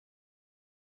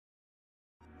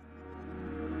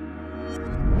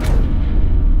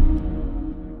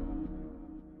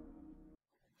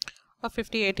A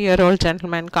 58-year-old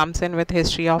gentleman comes in with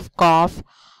history of cough,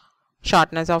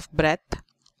 shortness of breath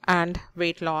and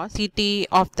weight loss. CT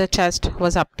of the chest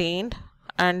was obtained,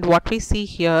 and what we see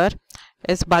here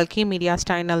is bulky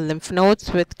mediastinal lymph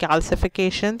nodes with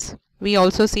calcifications. We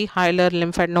also see hilar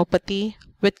lymphadenopathy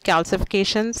with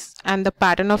calcifications, and the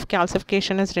pattern of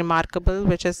calcification is remarkable,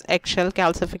 which is eggshell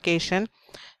calcification.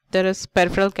 There is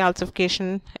peripheral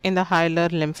calcification in the hilar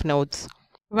lymph nodes.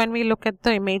 When we look at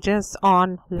the images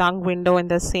on lung window in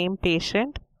the same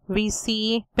patient, we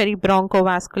see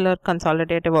peribronchovascular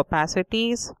consolidative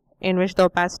opacities, in which the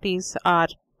opacities are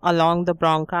along the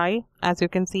bronchi, as you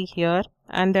can see here,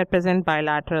 and they're present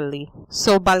bilaterally.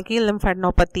 So bulky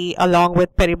lymphadenopathy along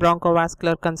with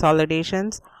peribronchovascular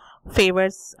consolidations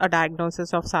favors a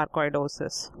diagnosis of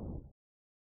sarcoidosis.